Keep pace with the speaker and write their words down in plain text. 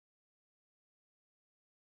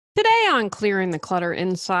Today on Clearing the Clutter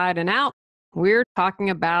Inside and Out, we're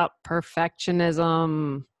talking about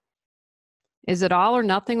perfectionism. Is it all or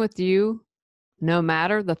nothing with you, no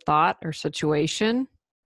matter the thought or situation?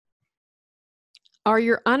 Are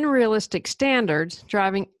your unrealistic standards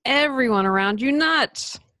driving everyone around you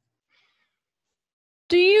nuts?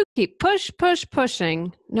 Do you keep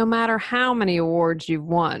pushing, no matter how many awards you've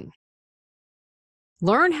won?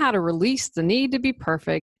 Learn how to release the need to be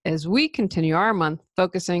perfect as we continue our month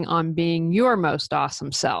focusing on being your most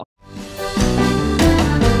awesome self.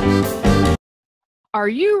 Are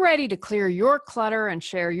you ready to clear your clutter and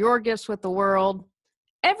share your gifts with the world?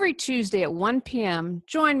 Every Tuesday at 1 p.m.,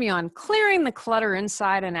 join me on Clearing the Clutter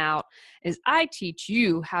Inside and Out as I teach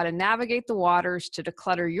you how to navigate the waters to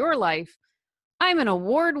declutter your life. I'm an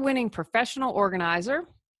award-winning professional organizer,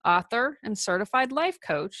 author, and certified life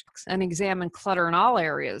coach, and examine clutter in all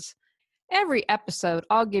areas. Every episode,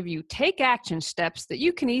 I'll give you take action steps that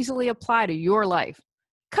you can easily apply to your life.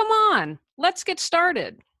 Come on, let's get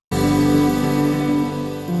started.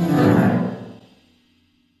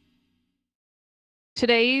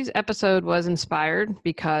 Today's episode was inspired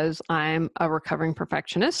because I'm a recovering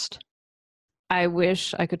perfectionist. I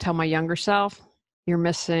wish I could tell my younger self, you're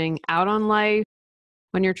missing out on life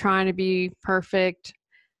when you're trying to be perfect.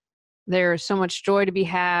 There's so much joy to be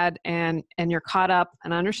had and you're caught up,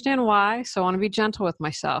 and I understand why, so I want to be gentle with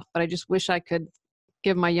myself, but I just wish I could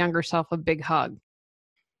give my younger self a big hug.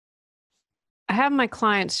 I have my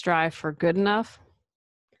clients strive for good enough,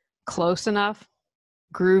 close enough,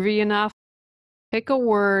 groovy enough. Pick a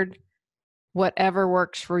word, whatever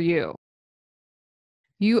works for you.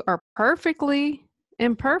 You are perfectly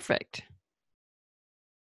imperfect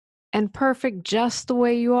and perfect just the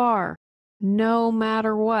way you are, no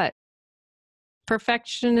matter what.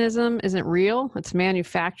 Perfectionism isn't real. It's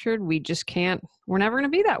manufactured. We're never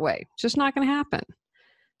going to be that way. It's just not going to happen.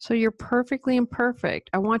 So you're perfectly imperfect.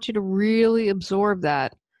 I want you to really absorb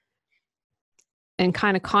that and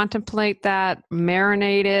kind of contemplate that,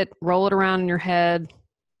 marinate it, roll it around in your head.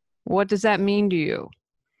 What does that mean to you?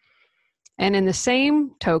 And in the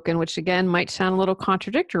same token, which again might sound a little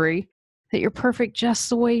contradictory, that you're perfect just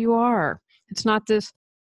the way you are. It's not this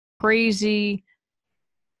crazy,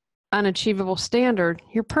 unachievable standard.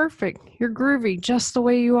 You're perfect. You're groovy just the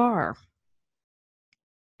way you are.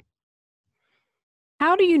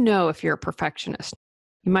 How do you know if you're a perfectionist?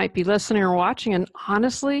 You might be listening or watching and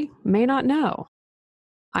honestly may not know.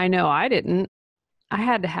 I know I didn't. I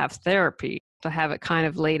had to have therapy to have it kind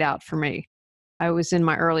of laid out for me. I was in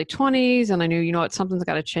my early 20s and I knew, something's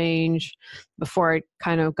got to change before I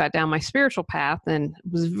kind of got down my spiritual path, and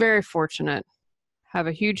was very fortunate. Have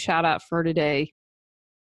a huge shout out for today.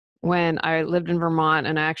 When I lived in Vermont,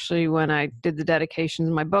 and actually when I did the dedications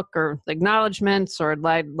in my book, or the acknowledgments, or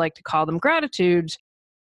I'd like to call them gratitudes,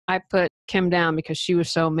 I put Kim down because she was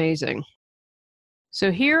so amazing. So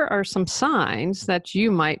here are some signs that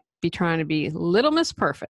you might be trying to be Little Miss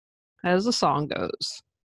Perfect, as the song goes.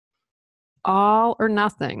 All or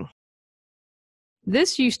nothing.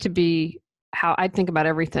 This used to be how I think about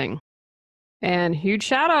everything. And huge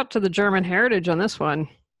shout out to the German heritage on this one.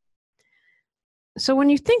 So when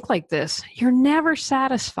you think like this, you're never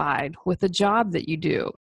satisfied with the job that you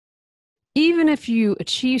do. Even if you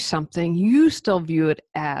achieve something, you still view it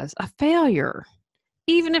as a failure,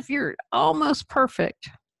 even if you're almost perfect.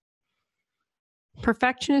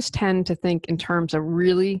 Perfectionists tend to think in terms of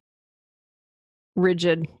really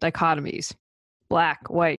rigid dichotomies: black,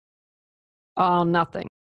 white, all, nothing,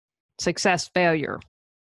 success, failure,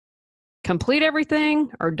 complete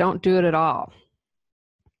everything, or don't do it at all.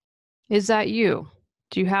 Is that you?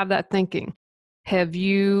 Do you have that thinking? Have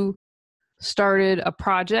you started a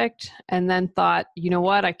project and then thought, you know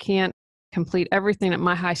what, I can't complete everything at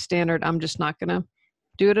my high standard. I'm just not going to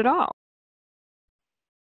do it at all.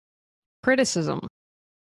 Criticism.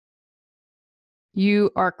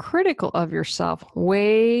 You are critical of yourself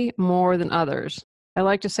way more than others. I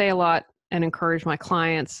like to say a lot and encourage my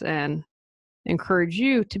clients and encourage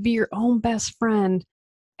you to be your own best friend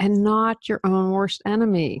and not your own worst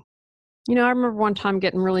enemy. I remember one time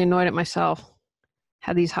getting really annoyed at myself.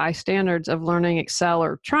 Had these high standards of learning Excel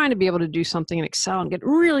or trying to be able to do something in Excel and get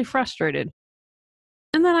really frustrated.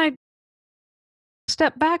 And then I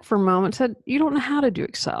stepped back for a moment and said, you don't know how to do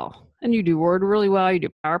Excel. And you do Word really well. You do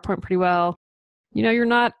PowerPoint pretty well.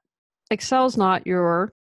 Excel's not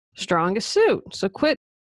your strongest suit. So quit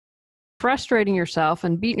frustrating yourself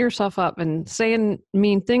and beating yourself up and saying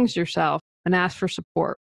mean things to yourself, and ask for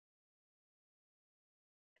support.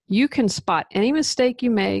 You can spot any mistake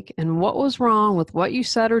you make and what was wrong with what you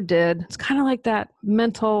said or did. It's kind of like that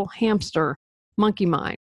mental hamster monkey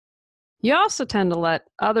mind. You also tend to let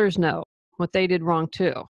others know what they did wrong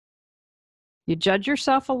too. You judge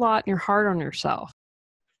yourself a lot and you're hard on yourself.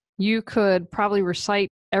 You could probably recite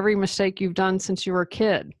every mistake you've done since you were a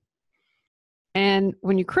kid. And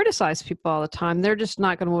when you criticize people all the time, they're just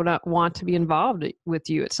not going to want to be involved with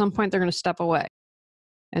you. At some point, they're going to step away.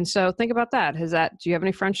 And so think about that. Do you have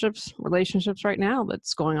any friendships, relationships right now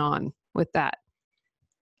that's going on with that?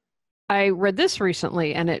 I read this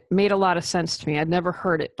recently and it made a lot of sense to me. I'd never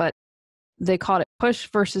heard it, but they called it push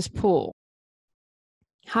versus pull.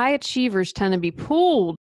 High achievers tend to be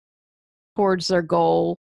pulled towards their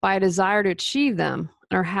goal by a desire to achieve them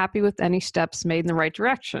and are happy with any steps made in the right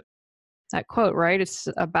direction. That quote, right? It's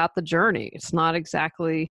about the journey. It's not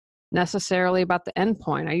exactly necessarily about the end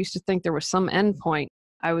point. I used to think there was some end point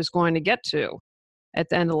I was going to get to at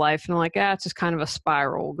the end of life. And I'm like, it's just kind of a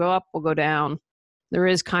spiral. We'll go up, we'll go down. There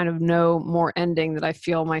is kind of no more ending that I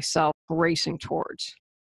feel myself racing towards.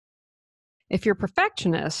 If you're a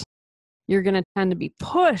perfectionist, you're going to tend to be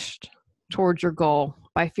pushed towards your goal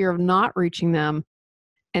by fear of not reaching them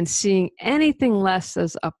and seeing anything less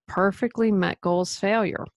as a perfectly met goal as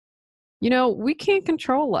failure. We can't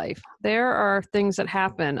control life. There are things that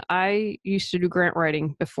happen. I used to do grant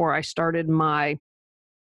writing before I started my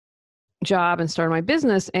job and started my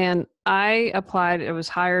business, and I applied. I was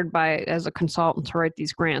hired as a consultant to write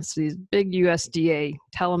these grants, these big USDA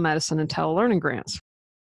telemedicine and telelearning grants.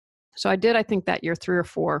 So I did, I think that year, 3 or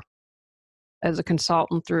 4 as a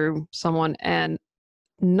consultant through someone, and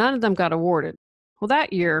none of them got awarded. Well,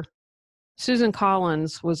 that year, Susan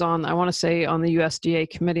Collins was on the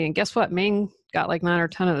USDA committee, and guess what? Maine got like 9 or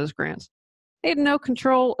 10 of those grants. They had no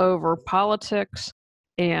control over politics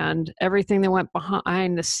and everything that went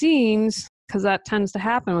behind the scenes, because that tends to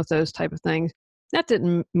happen with those type of things. That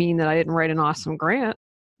didn't mean that I didn't write an awesome grant.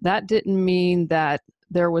 That didn't mean that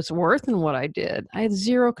there was worth in what I did. I had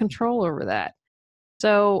zero control over that.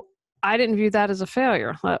 So I didn't view that as a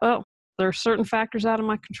failure. There are certain factors out of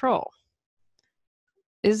my control.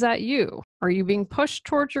 Is that you? Are you being pushed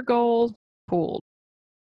towards your goal? Pulled?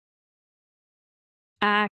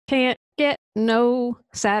 I can't get no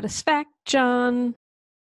satisfaction.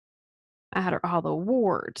 Out of all the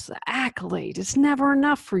awards, the accolade, it's never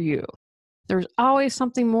enough for you. There's always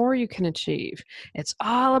something more you can achieve. It's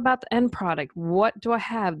all about the end product. What do I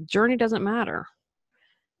have? Journey doesn't matter.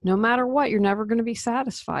 No matter what, you're never going to be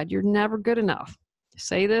satisfied. You're never good enough.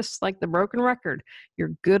 Say this like the broken record.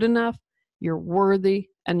 You're good enough, you're worthy,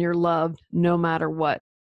 and you're loved no matter what.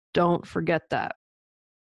 Don't forget that.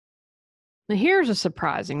 Now, here's a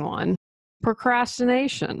surprising one.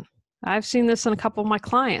 Procrastination. I've seen this in a couple of my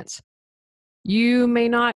clients. You may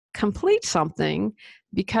not complete something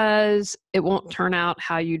because it won't turn out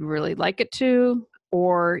how you'd really like it to,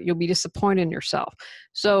 or you'll be disappointed in yourself.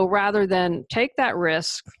 So rather than take that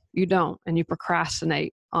risk, you don't, and you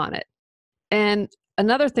procrastinate on it. And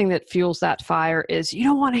another thing that fuels that fire is you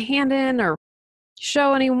don't want to hand in or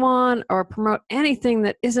show anyone or promote anything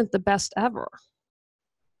that isn't the best ever.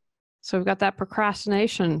 So we've got that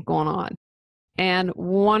procrastination going on. And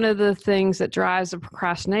one of the things that drives the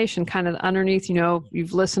procrastination, kind of underneath,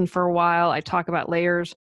 you've listened for a while, I talk about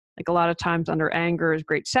layers. Like a lot of times under anger is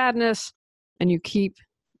great sadness, and you keep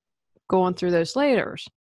going through those layers.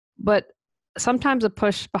 But sometimes a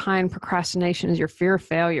push behind procrastination is your fear of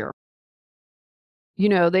failure.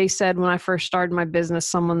 They said when I first started my business,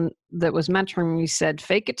 someone that was mentoring me said,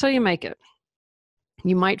 fake it till you make it.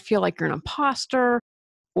 You might feel like you're an imposter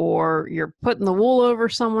or you're putting the wool over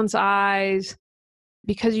someone's eyes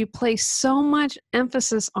because you place so much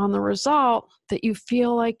emphasis on the result that you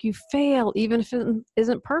feel like you fail, even if it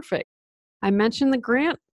isn't perfect. I mentioned the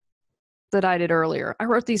grant that I did earlier. I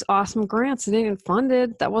wrote these awesome grants that didn't get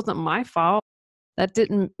funded. That wasn't my fault. That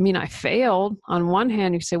didn't mean I failed. On one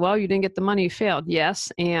hand, you say, well, you didn't get the money, you failed.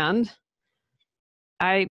 Yes, and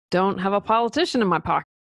I don't have a politician in my pocket.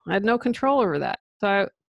 I had no control over that. So I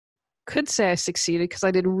could say I succeeded because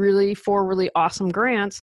I did 4 really awesome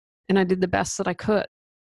grants and I did the best that I could.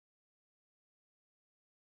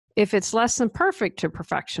 If it's less than perfect to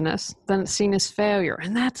perfectionists, then it's seen as failure.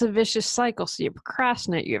 And that's a vicious cycle. So you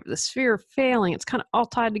procrastinate, you have this fear of failing. It's kind of all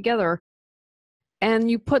tied together.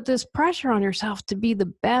 And you put this pressure on yourself to be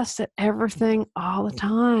the best at everything all the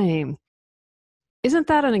time. Isn't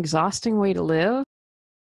that an exhausting way to live?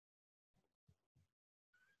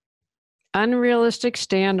 Unrealistic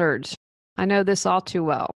standards. I know this all too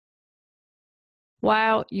well.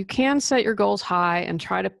 While you can set your goals high and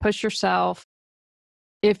try to push yourself,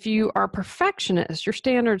 if you are a perfectionist, your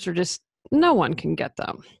standards are just, no one can get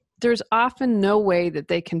them. There's often no way that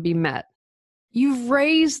they can be met. You've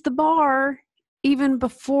raised the bar even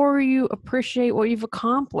before you appreciate what you've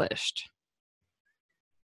accomplished.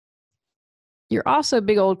 You're also a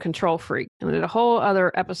big old control freak. And I did a whole other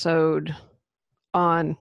episode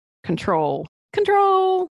on control.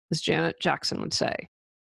 Control, as Janet Jackson would say.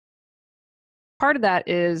 Part of that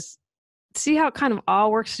is see how it kind of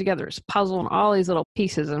all works together. It's a puzzle and all these little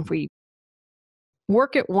pieces. And if we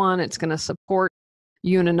work at one, it's going to support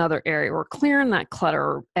you in another area. We're clearing that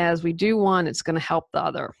clutter. As we do one, it's going to help the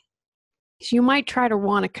other. So you might try to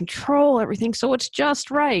want to control everything so it's just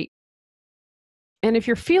right. And if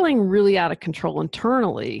you're feeling really out of control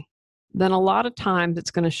internally, then a lot of times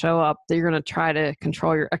it's going to show up that you're going to try to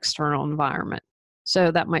control your external environment.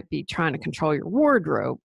 So that might be trying to control your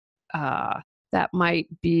wardrobe. That might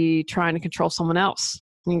be trying to control someone else.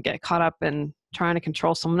 You can get caught up in trying to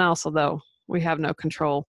control someone else, although we have no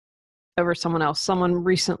control over someone else. Someone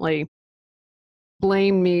recently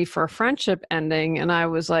blamed me for a friendship ending, and I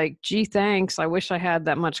was like, gee, thanks. I wish I had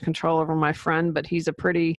that much control over my friend, but he's a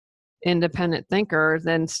pretty independent thinker.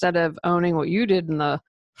 Then instead of owning what you did in the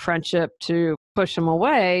friendship to push him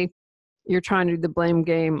away, you're trying to do the blame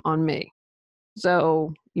game on me.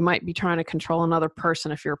 So you might be trying to control another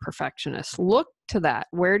person if you're a perfectionist. Look to that.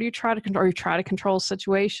 Where do you try to control? You try to control a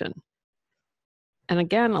situation. And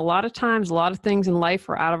again, a lot of times, a lot of things in life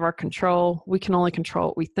are out of our control. We can only control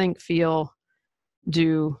what we think, feel,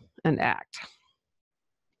 do, and act.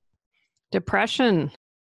 Depression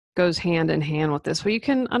goes hand in hand with this. Well, you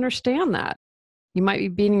can understand that. You might be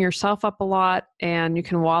beating yourself up a lot and you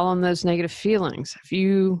can wallow in those negative feelings. If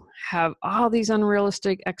you have all these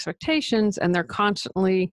unrealistic expectations and they're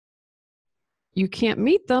constantly, you can't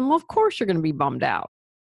meet them, well, of course you're going to be bummed out.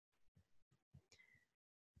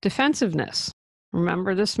 Defensiveness.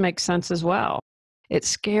 Remember, this makes sense as well. It's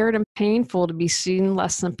scared and painful to be seen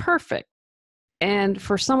less than perfect. And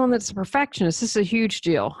for someone that's a perfectionist, this is a huge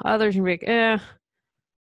deal. Others can be like,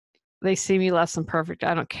 they see me less than perfect.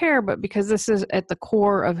 I don't care. But because this is at the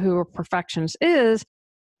core of who a perfectionist is,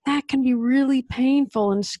 that can be really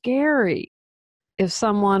painful and scary. If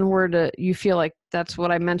someone were to, you feel like that's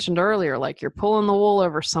what I mentioned earlier, like you're pulling the wool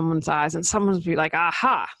over someone's eyes and someone's be like,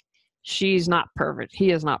 aha, she's not perfect. He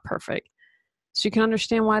is not perfect. So you can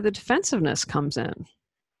understand why the defensiveness comes in.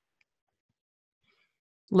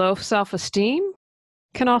 Low self-esteem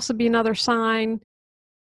can also be another sign.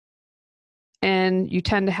 And you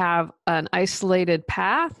tend to have an isolated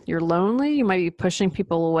path. You're lonely. You might be pushing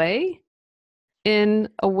people away in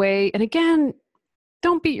a way. And again,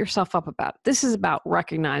 don't beat yourself up about it. This is about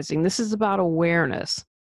recognizing. This is about awareness.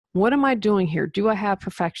 What am I doing here? Do I have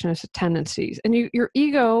perfectionist tendencies? And your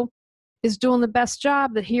ego is doing the best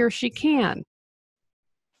job that he or she can.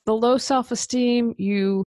 The low self-esteem,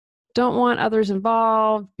 you don't want others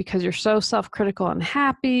involved because you're so self-critical and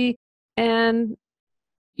happy. And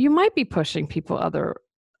you might be pushing other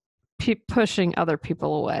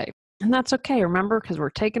people away. And that's okay, remember, because we're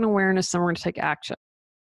taking awareness and we're going to take action.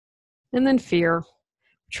 And then fear,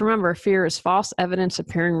 which remember, fear is false evidence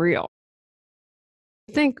appearing real.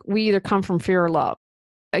 I think we either come from fear or love.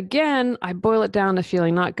 Again, I boil it down to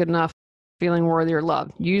feeling not good enough, feeling worthy or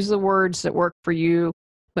loved. Use the words that work for you,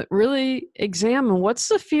 but really examine what's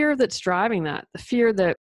the fear that's driving that. The fear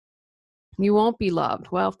that you won't be loved.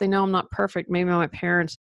 Well, if they know I'm not perfect, maybe my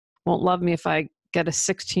parents won't love me if I get a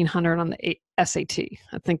 1600 on the SAT.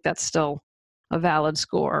 I think that's still a valid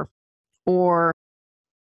score. Or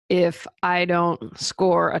if I don't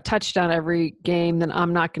score a touchdown every game, then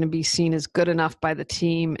I'm not going to be seen as good enough by the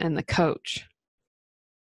team and the coach.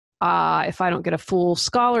 If I don't get a full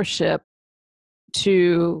scholarship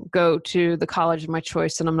to go to the college of my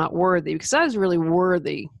choice, then I'm not worthy. Because I was really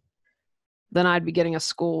worthy, then I'd be getting a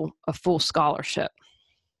full scholarship.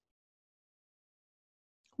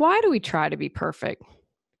 Why do we try to be perfect?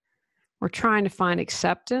 We're trying to find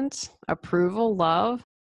acceptance, approval, love.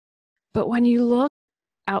 But when you look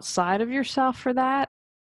outside of yourself for that,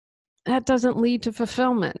 that doesn't lead to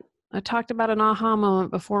fulfillment. I talked about an aha moment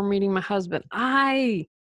before meeting my husband. I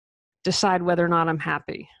decide whether or not I'm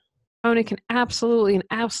happy. And it can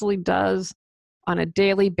absolutely does on a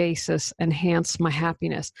daily basis enhance my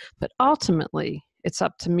happiness. But ultimately, it's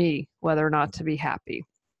up to me whether or not to be happy.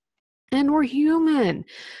 And we're human.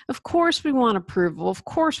 Of course we want approval. Of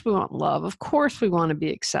course we want love. Of course we want to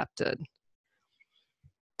be accepted.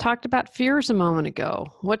 Talked about fears a moment ago.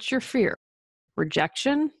 What's your fear?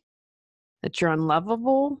 Rejection? That you're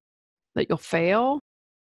unlovable? That you'll fail?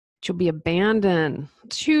 That you'll be abandoned?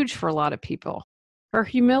 It's huge for a lot of people. Or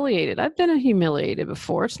humiliated. I've been humiliated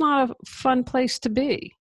before. It's not a fun place to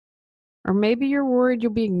be. Or maybe you're worried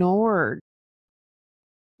you'll be ignored.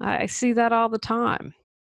 I see that all the time.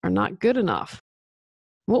 Or not good enough.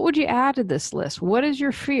 What would you add to this list? What is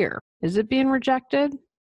your fear? Is it being rejected?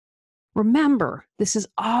 Remember, this is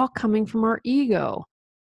all coming from our ego.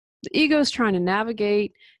 The ego is trying to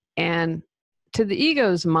navigate, and to the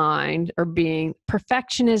ego's mind or being,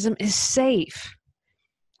 perfectionism is safe.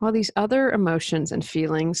 While these other emotions and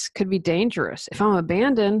feelings could be dangerous. If I'm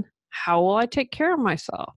abandoned, how will I take care of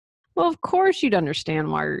myself? Well, of course you'd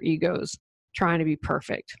understand why your ego's trying to be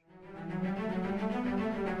perfect.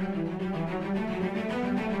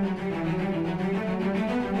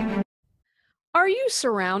 Are you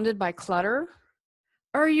surrounded by clutter?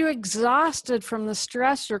 Are you exhausted from the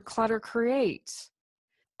stress your clutter creates?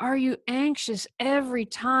 Are you anxious every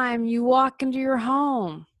time you walk into your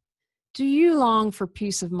home? Do you long for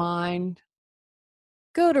peace of mind?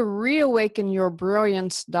 Go to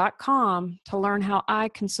reawakenyourbrilliance.com to learn how I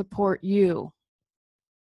can support you.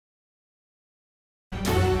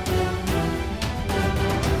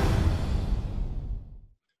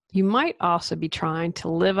 You might also be trying to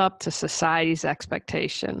live up to society's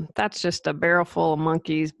expectation. That's just a barrel full of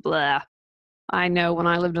monkeys, blah. I know when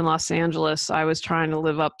I lived in Los Angeles, I was trying to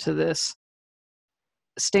live up to this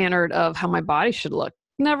standard of how my body should look.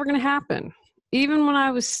 Never going to happen. Even when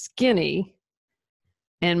I was skinny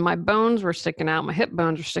and my bones were sticking out, my hip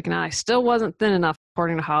bones were sticking out, I still wasn't thin enough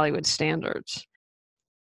according to Hollywood standards.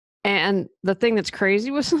 And the thing that's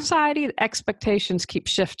crazy with society, the expectations keep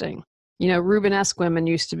shifting. You know, Rubenesque women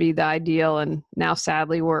used to be the ideal, and now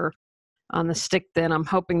sadly we're on the stick thin. I'm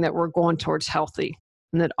hoping that we're going towards healthy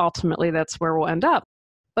and that ultimately that's where we'll end up.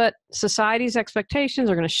 But society's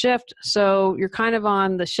expectations are going to shift. So you're kind of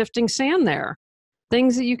on the shifting sand there.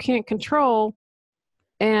 Things that you can't control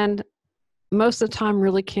and most of the time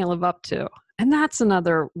really can't live up to. And that's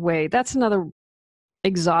another way, that's another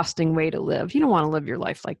exhausting way to live. You don't want to live your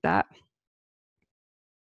life like that.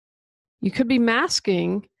 You could be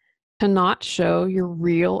masking to not show your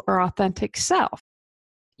real or authentic self.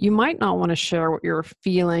 You might not want to share what you're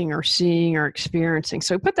feeling or seeing or experiencing.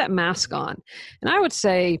 So put that mask on. And I would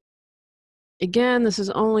say, again, this is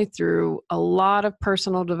only through a lot of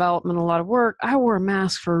personal development, a lot of work. I wore a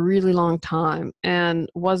mask for a really long time and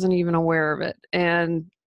wasn't even aware of it. And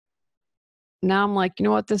now I'm like, you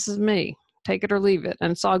know what? This is me. Take it or leave it.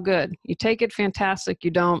 And it's all good. You take it, fantastic. You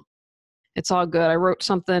don't, it's all good. I wrote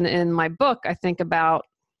something in my book, I think, about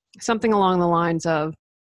something along the lines of,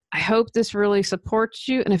 I hope this really supports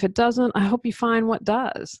you. And if it doesn't, I hope you find what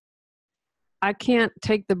does. I can't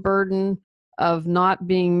take the burden of not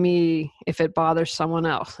being me if it bothers someone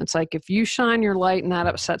else. It's like, if you shine your light and that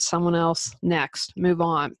upsets someone else, next, move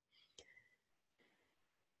on.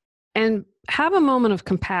 And have a moment of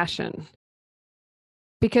compassion.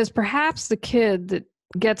 Because perhaps the kid that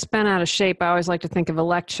gets bent out of shape, I always like to think of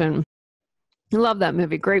Election. I love that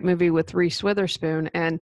movie. Great movie with Reese Witherspoon.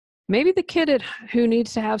 And maybe the kid who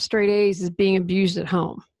needs to have straight A's is being abused at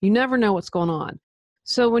home. You never know what's going on.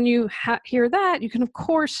 So when you hear that, you can, of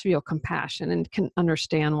course, feel compassion and can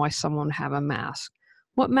understand why someone would have a mask.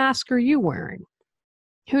 What mask are you wearing?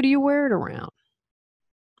 Who do you wear it around?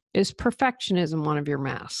 Is perfectionism one of your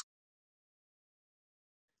masks?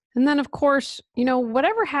 And then, of course, you know,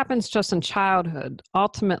 whatever happens to us in childhood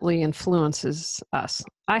ultimately influences us.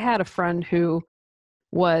 I had a friend who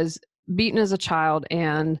was beaten as a child,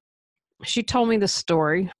 and she told me the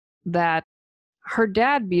story that her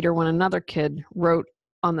dad beat her when another kid wrote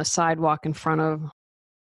on the sidewalk in front of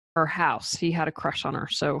her house. He had a crush on her,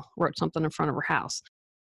 so wrote something in front of her house.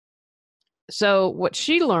 So what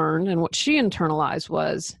she learned and what she internalized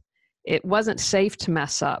was it wasn't safe to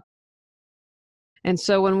mess up. And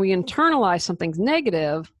so when we internalize something's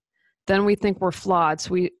negative, then we think we're flawed.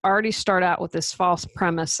 So we already start out with this false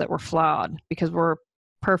premise that we're flawed because we're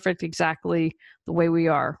perfect exactly the way we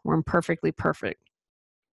are. We're imperfectly perfect.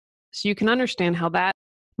 So you can understand how that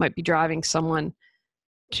might be driving someone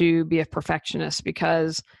to be a perfectionist,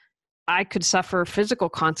 because I could suffer physical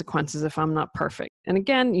consequences if I'm not perfect. And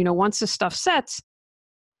again, you know, once this stuff sets,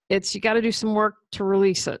 you got to do some work to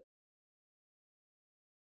release it.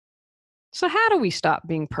 So how do we stop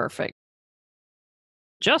being perfect?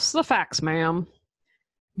 Just the facts, ma'am.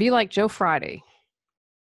 Be like Joe Friday.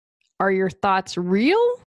 Are your thoughts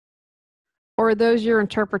real, or are those your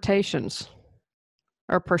interpretations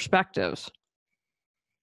or perspectives?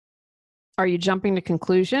 Are you jumping to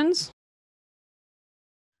conclusions?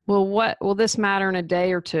 Well, what will this matter in a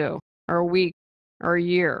day or two, or a week, or a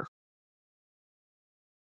year?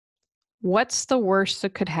 What's the worst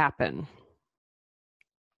that could happen?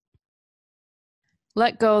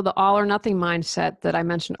 Let go of the all or nothing mindset that I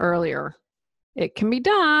mentioned earlier. It can be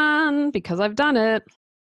done because I've done it.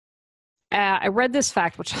 I read this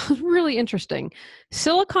fact, which was really interesting.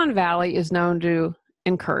 Silicon Valley is known to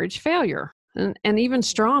encourage failure, and even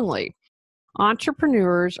strongly.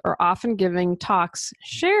 Entrepreneurs are often giving talks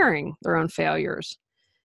sharing their own failures.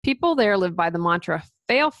 People there live by the mantra,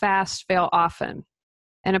 fail fast, fail often.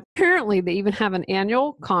 And apparently they even have an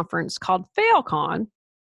annual conference called FailCon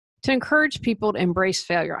to encourage people to embrace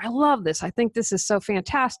failure. I love this. I think this is so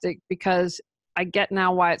fantastic because I get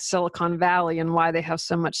now why it's Silicon Valley and why they have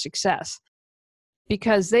so much success.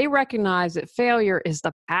 Because they recognize that failure is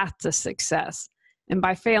the path to success. And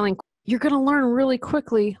by failing, you're going to learn really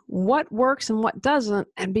quickly what works and what doesn't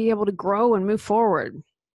and be able to grow and move forward.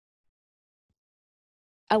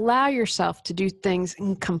 Allow yourself to do things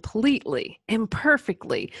incompletely,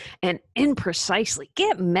 imperfectly, and imprecisely.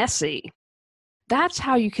 Get messy. That's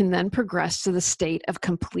how you can then progress to the state of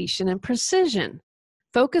completion and precision.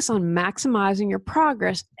 Focus on maximizing your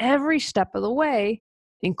progress every step of the way,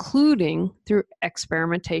 including through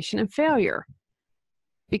experimentation and failure.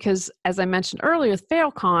 Because as I mentioned earlier, with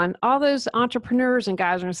FailCon, all those entrepreneurs and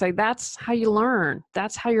guys are going to say, that's how you learn.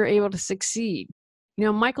 That's how you're able to succeed. You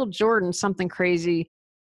know, Michael Jordan, something crazy,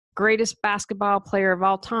 greatest basketball player of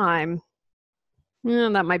all time.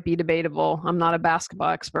 That might be debatable. I'm not a basketball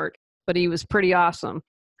expert, but he was pretty awesome.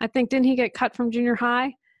 I think, didn't he get cut from junior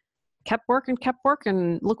high? Kept working,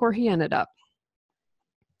 and look where he ended up.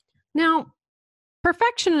 Now,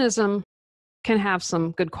 perfectionism can have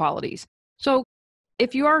some good qualities. So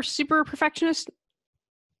if you are super perfectionist,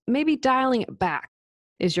 maybe dialing it back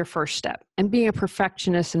is your first step, and being a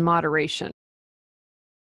perfectionist in moderation.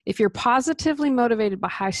 If you're positively motivated by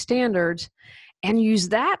high standards and use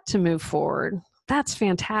that to move forward, that's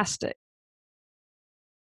fantastic.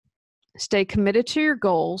 Stay committed to your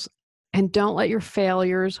goals and don't let your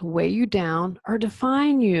failures weigh you down or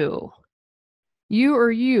define you. You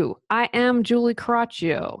are you. I am Julie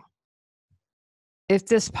Coraccio. If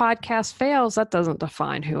this podcast fails, that doesn't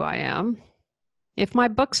define who I am. If my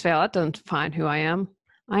books fail, that doesn't define who I am.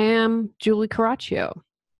 I am Julie Coraccio.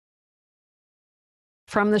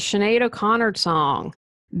 From the Sinead O'Connor song,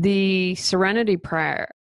 the Serenity Prayer,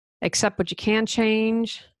 accept what you can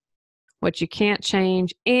change, what you can't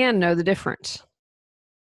change, and know the difference.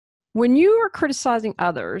 When you are criticizing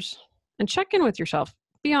others, and check in with yourself,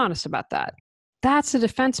 be honest about that. That's a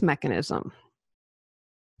defense mechanism.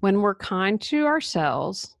 When we're kind to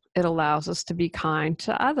ourselves, it allows us to be kind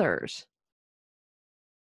to others.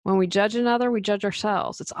 When we judge another, we judge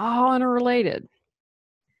ourselves. It's all interrelated.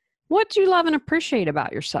 What do you love and appreciate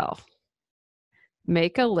about yourself?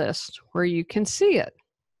 Make a list where you can see it.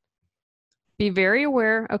 Be very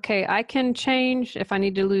aware, okay, I can change if I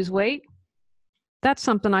need to lose weight. That's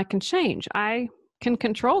something I can change. I can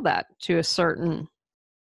control that to a certain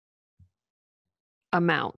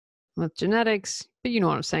amount with genetics, but you know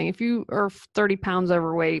what I'm saying. If you are 30 pounds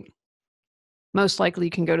overweight, most likely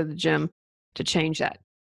you can go to the gym to change that.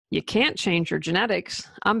 You can't change your genetics.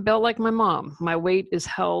 I'm built like my mom. My weight is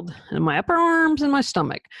held in my upper arms and my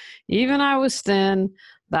stomach. Even I was thin,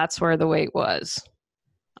 that's where the weight was.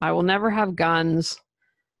 I will never have guns.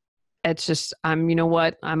 It's just, you know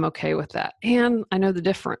what? I'm okay with that. And I know the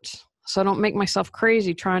difference. So I don't make myself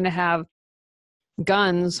crazy trying to have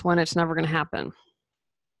guns when it's never going to happen.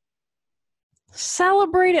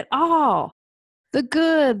 Celebrate it all. The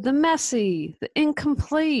good, the messy, the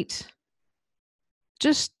incomplete.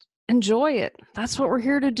 Just enjoy it. That's what we're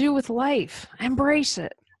here to do with life. Embrace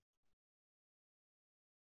it.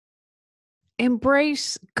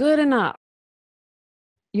 Embrace good enough.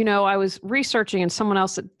 You know, I was researching and someone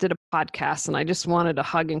else that did a podcast, and I just wanted to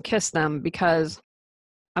hug and kiss them because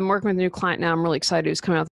I'm working with a new client now. I'm really excited who's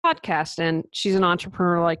coming out with the podcast, and she's an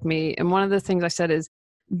entrepreneur like me. And one of the things I said is,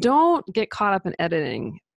 don't get caught up in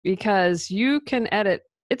editing, because you can edit.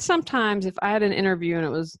 It's sometimes, if I had an interview and it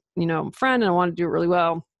was, you know, a friend and I wanted to do it really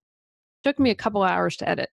well, it took me a couple hours to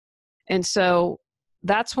edit. And so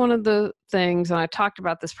that's one of the things, and I talked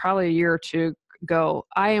about this probably a year or two ago,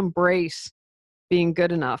 I embrace being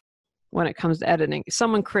good enough when it comes to editing.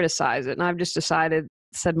 Someone criticized it, and I've just decided,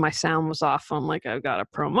 said my sound was off. I'm like, I've got a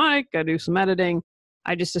pro mic, I do some editing.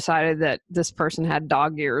 I just decided that this person had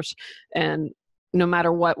dog ears, and no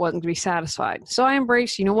matter what, wasn't to be satisfied. So I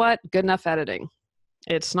embrace, you know what, good enough editing.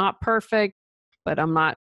 It's not perfect, but I'm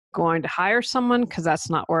not going to hire someone because that's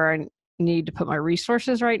not where I need to put my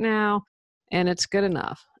resources right now. And it's good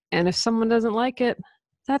enough. And if someone doesn't like it,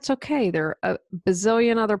 that's okay. There are a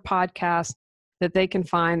bazillion other podcasts that they can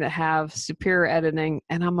find that have superior editing,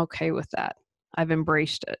 and I'm okay with that. I've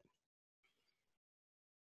embraced it.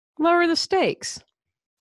 Lower the stakes.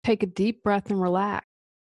 Take a deep breath and relax.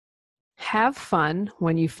 Have fun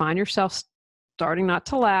when you find yourself starting not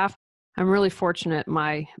to laugh. I'm really fortunate.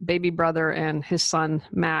 My baby brother and his son,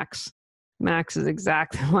 Max, Max is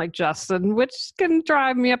exactly like Justin, which can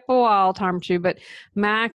drive me up a wall time too. But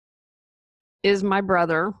Max is my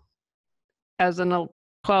brother as a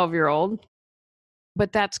 12-year-old.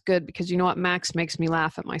 But that's good because you know what? Max makes me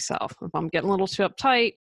laugh at myself. If I'm getting a little too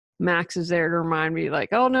uptight, Max is there to remind me,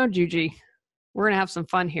 like, oh no, Juji, we're going to have some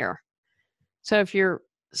fun here. So if you're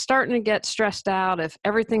starting to get stressed out, if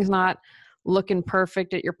everything's not looking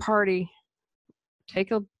perfect at your party,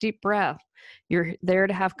 take a deep breath. You're there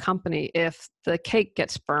to have company. If the cake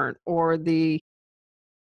gets burnt or the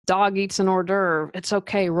dog eats an hors d'oeuvre, it's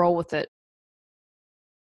okay. Roll with it.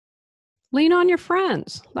 Lean on your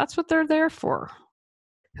friends. That's what they're there for.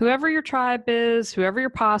 Whoever your tribe is, whoever your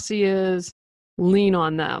posse is, lean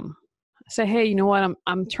on them. Say, hey, you know what?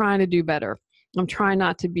 I'm trying to do better. I'm trying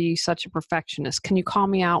not to be such a perfectionist. Can you call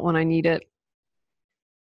me out when I need it?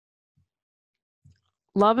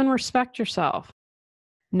 Love and respect yourself.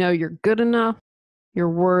 Know you're good enough, you're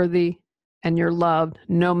worthy, and you're loved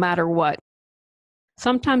no matter what.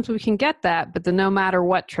 Sometimes we can get that, but the no matter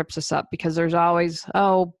what trips us up because there's always,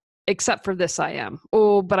 oh, except for this I am.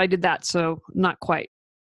 Oh, but I did that, so not quite.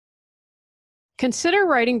 Consider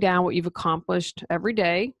writing down what you've accomplished every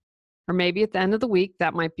day, or maybe at the end of the week,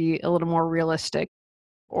 that might be a little more realistic,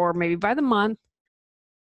 or maybe by the month,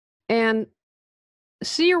 and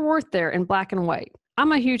see your worth there in black and white.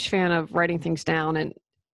 I'm a huge fan of writing things down, and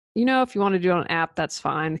if you want to do it on an app, that's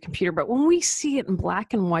fine, the computer, but when we see it in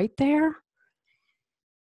black and white there,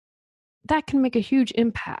 that can make a huge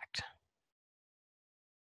impact.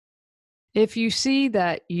 If you see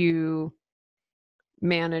that you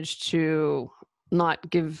managed to not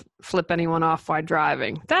flip anyone off while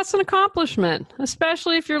driving, that's an accomplishment,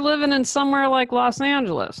 especially if you're living in somewhere like Los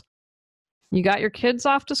Angeles. You got your kids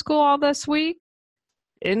off to school all this week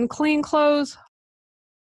in clean clothes,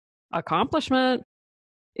 accomplishment.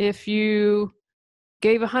 If you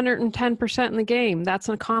gave 110% in the game, that's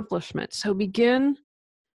an accomplishment. So begin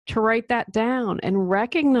to write that down and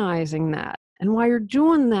recognizing that. And while you're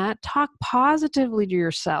doing that, talk positively to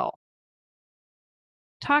yourself.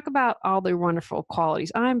 Talk about all the wonderful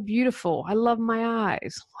qualities. I'm beautiful. I love my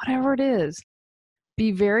eyes. Whatever it is.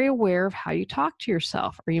 Be very aware of how you talk to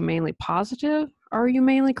yourself. Are you mainly positive or are you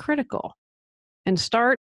mainly critical? And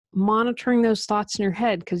start monitoring those thoughts in your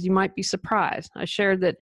head because you might be surprised. I shared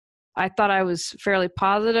that I thought I was fairly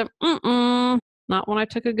positive. Not when I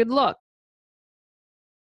took a good look.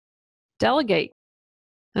 Delegate.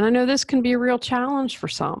 And I know this can be a real challenge for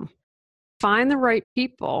some. Find the right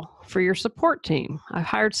people for your support team. I've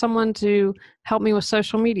hired someone to help me with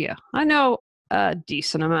social media. I know a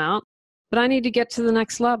decent amount, but I need to get to the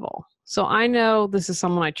next level. So I know this is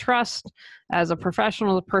someone I trust as a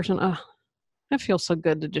professional, the person, it feels so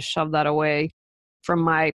good to just shove that away from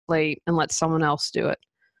my plate and let someone else do it.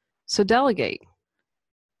 So delegate.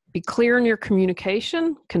 Be clear in your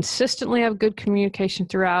communication, consistently have good communication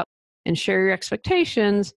throughout, and share your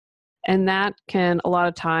expectations. And that can, a lot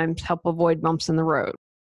of times, help avoid bumps in the road.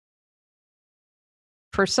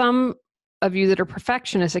 For some of you that are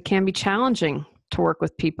perfectionists, it can be challenging to work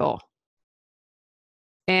with people.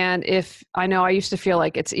 And I know I used to feel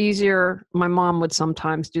like it's easier, my mom would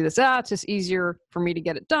sometimes do this, it's just easier for me to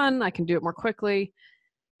get it done, I can do it more quickly,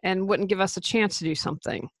 and wouldn't give us a chance to do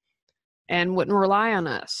something, and wouldn't rely on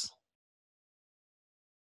us.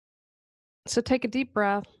 So take a deep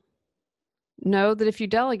breath. Know that if you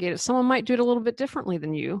delegate it, someone might do it a little bit differently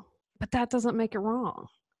than you, but that doesn't make it wrong.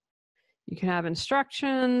 You can have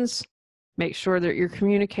instructions, make sure that you're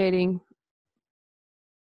communicating,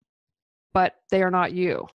 but they are not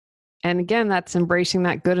you. And again, that's embracing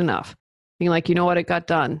that good enough. Being like, you know what, it got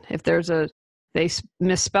done. If they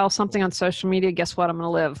misspell something on social media, guess what? I'm going to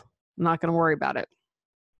live. I'm not going to worry about it.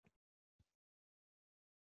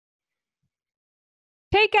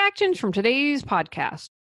 Take actions from today's podcast.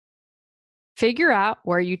 Figure out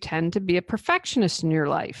where you tend to be a perfectionist in your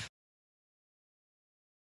life.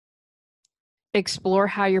 Explore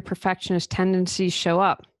how your perfectionist tendencies show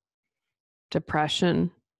up.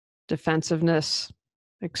 Depression, defensiveness,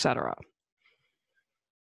 etc.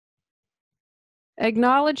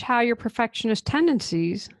 Acknowledge how your perfectionist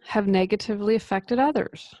tendencies have negatively affected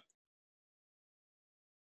others.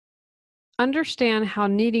 Understand how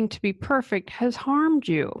needing to be perfect has harmed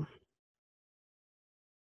you.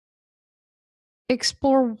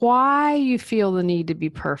 Explore why you feel the need to be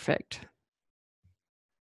perfect.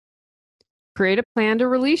 Create a plan to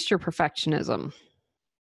release your perfectionism.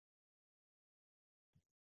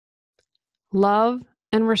 Love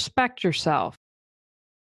and respect yourself.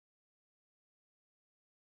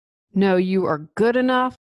 Know you are good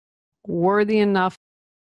enough, worthy enough,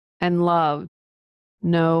 and loved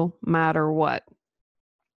no matter what.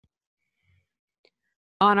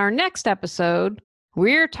 On our next episode,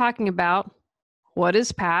 we're talking about what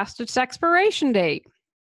is past its expiration date.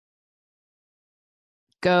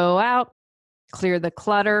 Go out, clear the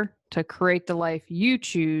clutter to create the life you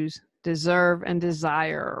choose, deserve, and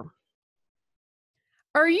desire.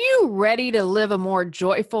 Are you ready to live a more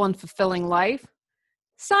joyful and fulfilling life?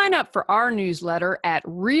 Sign up for our newsletter at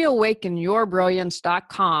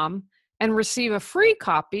reawakenyourbrilliance.com and receive a free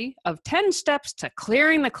copy of 10 Steps to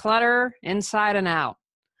Clearing the Clutter Inside and Out.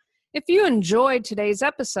 If you enjoyed today's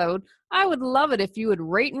episode, I would love it if you would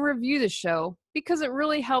rate and review the show because it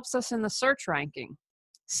really helps us in the search ranking.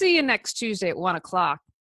 See you next Tuesday at 1 o'clock.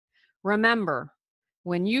 Remember,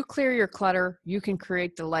 when you clear your clutter, you can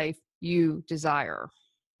create the life you desire.